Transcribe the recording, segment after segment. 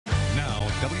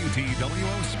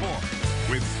WTWO Sports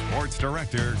with Sports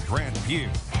Director Grant Pugh.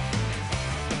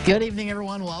 Good evening,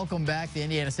 everyone. Welcome back. The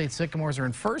Indiana State Sycamores are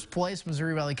in first place.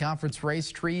 Missouri Valley Conference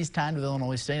race. Trees tied with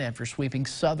Illinois State after sweeping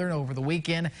Southern over the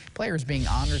weekend. Players being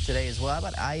honored today as well. How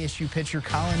about ISU pitcher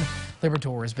Colin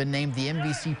Liberatore has been named the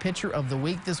MVC Pitcher of the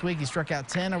Week this week. He struck out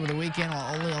 10 over the weekend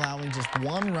while only allowing just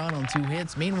 1 run on 2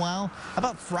 hits. Meanwhile, how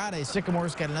about Friday?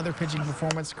 Sycamores got another pitching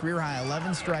performance, career-high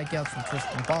 11 strikeouts from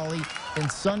Tristan Pauly. Then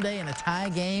Sunday in a tie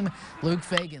game, Luke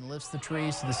Fagan lifts the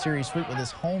Trees to the series sweep with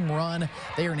his home run.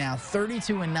 They are now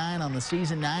 32-9 on the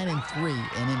season, 9-3 in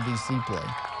MVC play.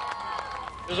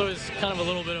 There's always kind of a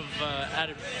little bit of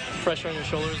added pressure on your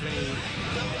shoulders when you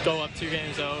go up 2-0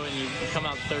 and you come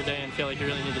out the third day and feel like you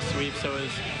really need to sweep. So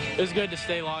it was good to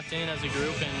stay locked in as a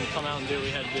group and come out and do what we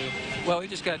had to do. Well, we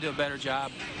just got to do a better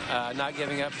job not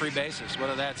giving up free bases,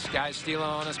 whether that's guys stealing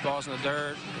on us, balls in the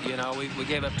dirt. You know, we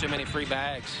gave up too many free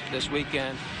bags this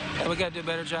weekend, and we got to do a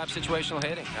better job situational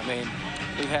hitting. I mean,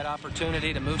 we've had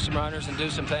opportunity to move some runners and do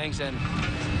some things, and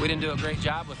we didn't do a great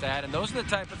job with that. And those are the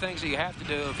type of things that you have to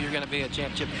do if you're going to be a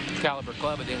championship caliber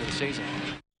club at the end of the season.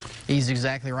 He's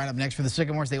exactly right. Up next for the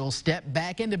Sycamores, they will step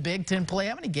back into Big Ten play.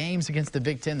 How many games against the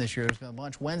Big Ten this year? There's been a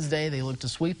bunch. Wednesday, they look to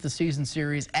sweep the season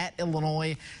series at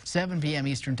Illinois, 7 p.m.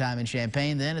 Eastern time in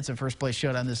Champaign. Then it's a first-place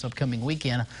showdown this upcoming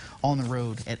weekend on the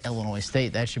road at Illinois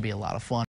State. That should be a lot of fun.